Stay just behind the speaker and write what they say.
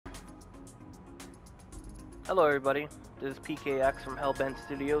Hello everybody, this is PKX from Hellbent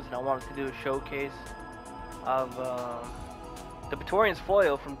Studios, and I wanted to do a showcase of the Praetorians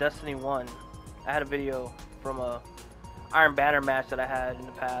foil from Destiny 1. I had a video from a Iron Banner match that I had in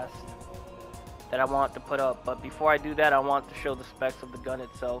the past that I want to put up, but before I do that I want to show the specs of the gun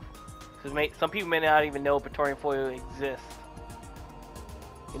itself. Because some people may not even know Praetorian foil exists.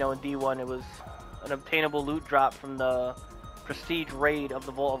 You know, in D1 it was an obtainable loot drop from the prestige raid of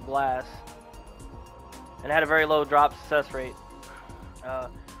the Vault of Glass, and had a very low drop success rate.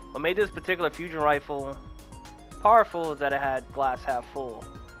 What made this particular fusion rifle powerful is that it had glass half full.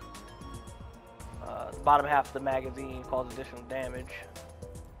 The bottom half of the magazine caused additional damage.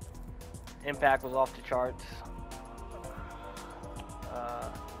 Impact was off the charts.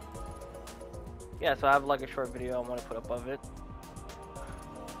 Yeah, so I have like a short video I want to put up of it.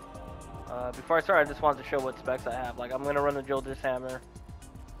 Before I start, I just wanted to show what specs I have. Like, I'm going to run the jolder hammer,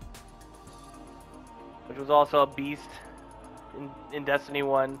 which was also a beast in Destiny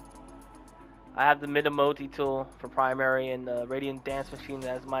 1. I have the mid-emoti tool for primary and the Radiant Dance Machine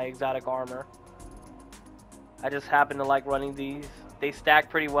as my exotic armor. I just happen to like running these. They stack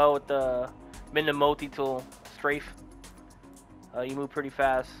pretty well with the mid-emoti tool, strafe. You move pretty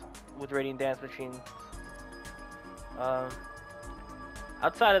fast with Radiant Dance Machine.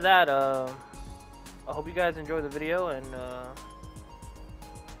 Outside of that, I hope you guys enjoy the video, and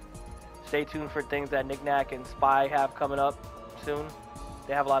stay tuned for things that Knick-Knack and Spy have coming up soon.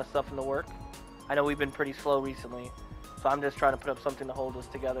 They have a lot of stuff in the work. I know we've been pretty slow recently, so I'm just trying to put up something to hold us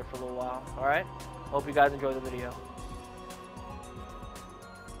together for a little while. Alright? Hope you guys enjoy the video.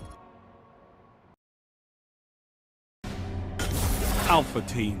 Alpha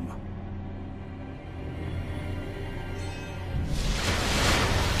Team.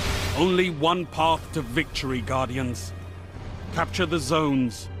 Only one path to victory, Guardians. Capture the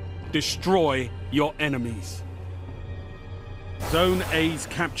zones. Destroy your enemies. Zone A's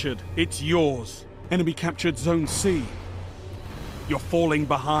captured. It's yours. Enemy captured Zone C. You're falling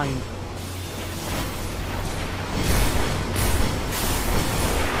behind.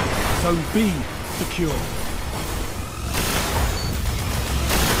 Zone B secure.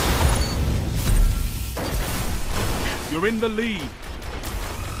 You're in the lead.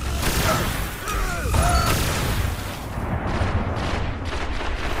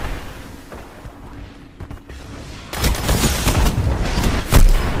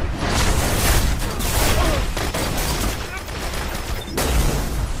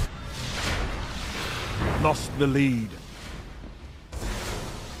 Lost the lead.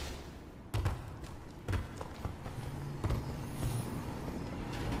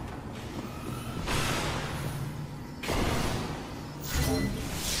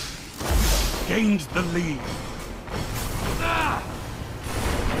 Gained the lead.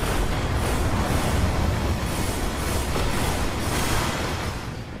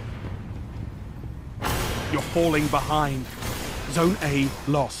 You're falling behind. Zone A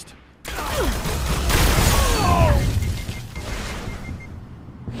lost.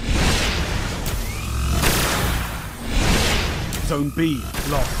 Zone B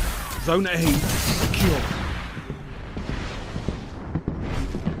lost. Zone A secure.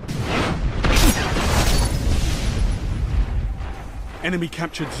 Enemy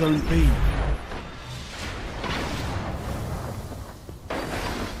captured Zone B.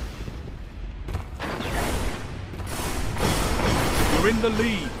 You're in the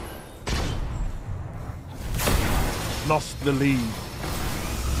lead. Lost the lead.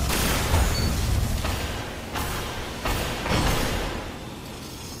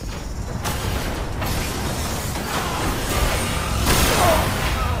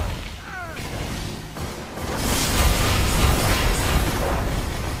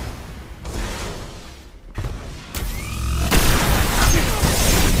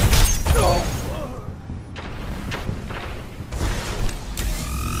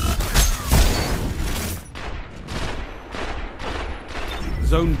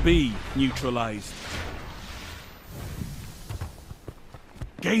 Zone B neutralized.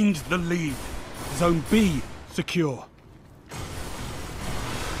 Gained the lead. Zone B secure.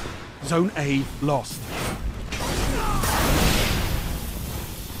 Zone A lost.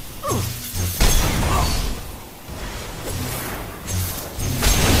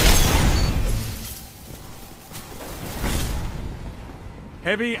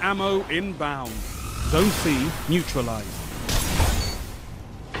 Heavy ammo inbound. Zone C neutralized.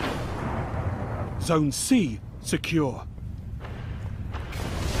 Zone C secure.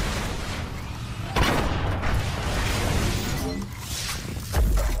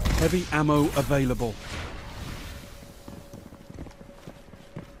 Heavy ammo available.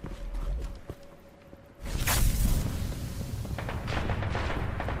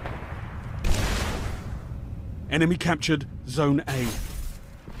 Enemy captured Zone A.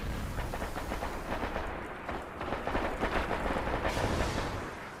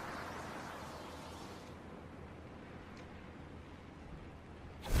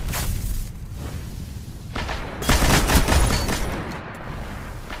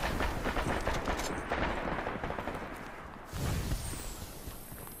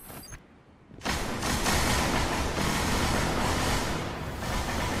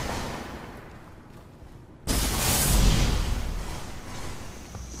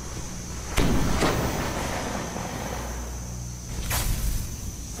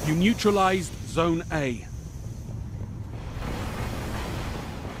 You neutralized Zone A.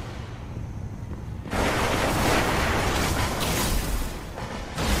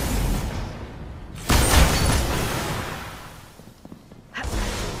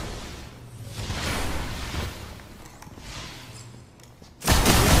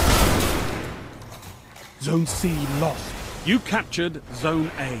 Zone C lost. You captured Zone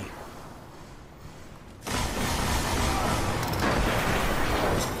A.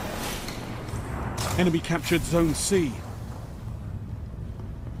 Enemy captured Zone C.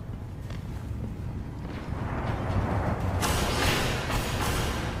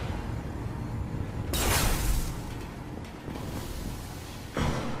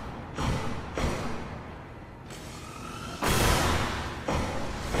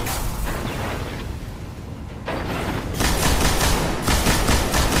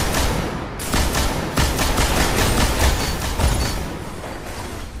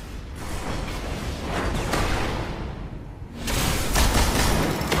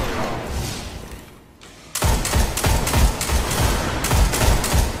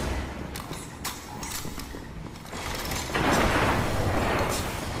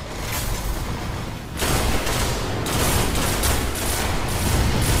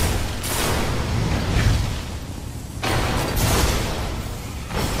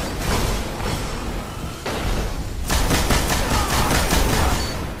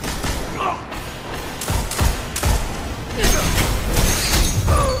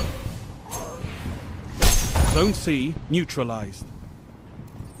 Zone C neutralized.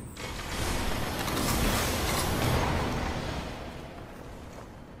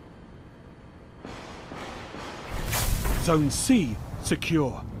 Zone C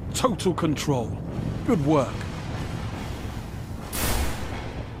secure. Total control. Good work.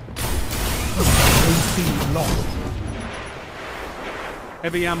 Zone C lost.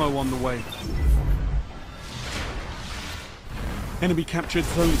 Heavy ammo on the way. Enemy captured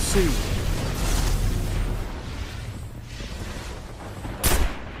Zone C.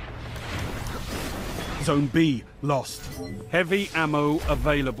 Zone B lost. Heavy ammo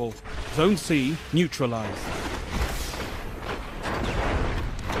available. Zone C neutralized.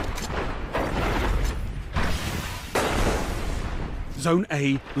 Zone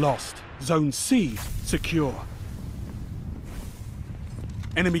A lost. Zone C secure.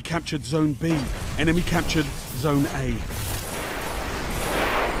 Enemy captured Zone B. Enemy captured Zone A.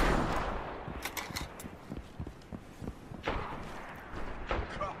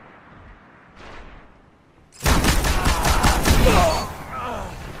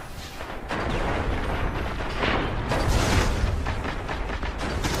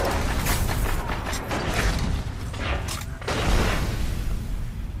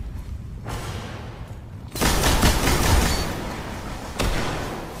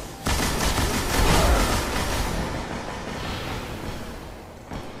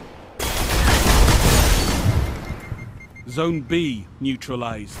 Zone B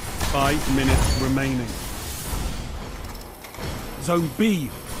neutralized. 5 minutes remaining. Zone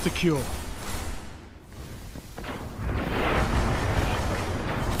B secure.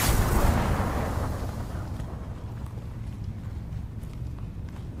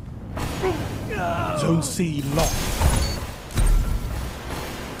 Zone C lost.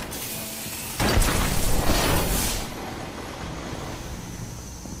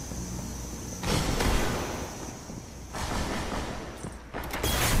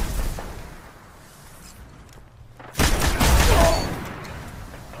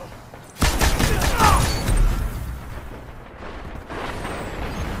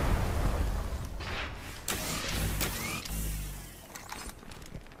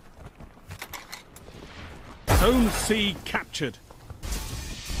 Zone C captured.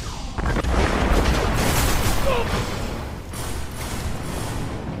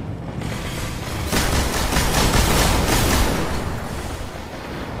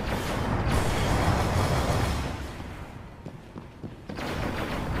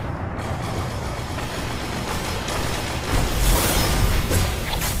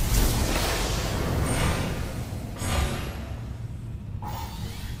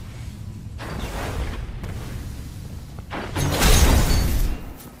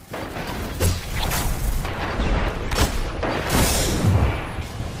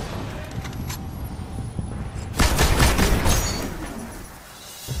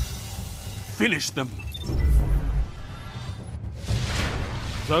 Finish them.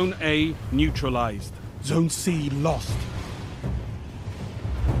 Zone A neutralized. Zone C lost.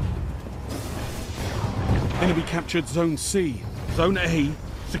 Enemy captured Zone C. Zone A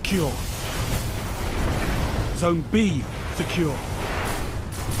secure. Zone B secure.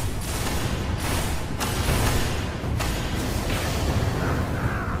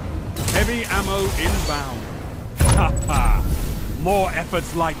 Heavy ammo inbound. Ha ha! More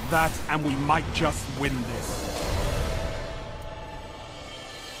efforts like that and we might just win this.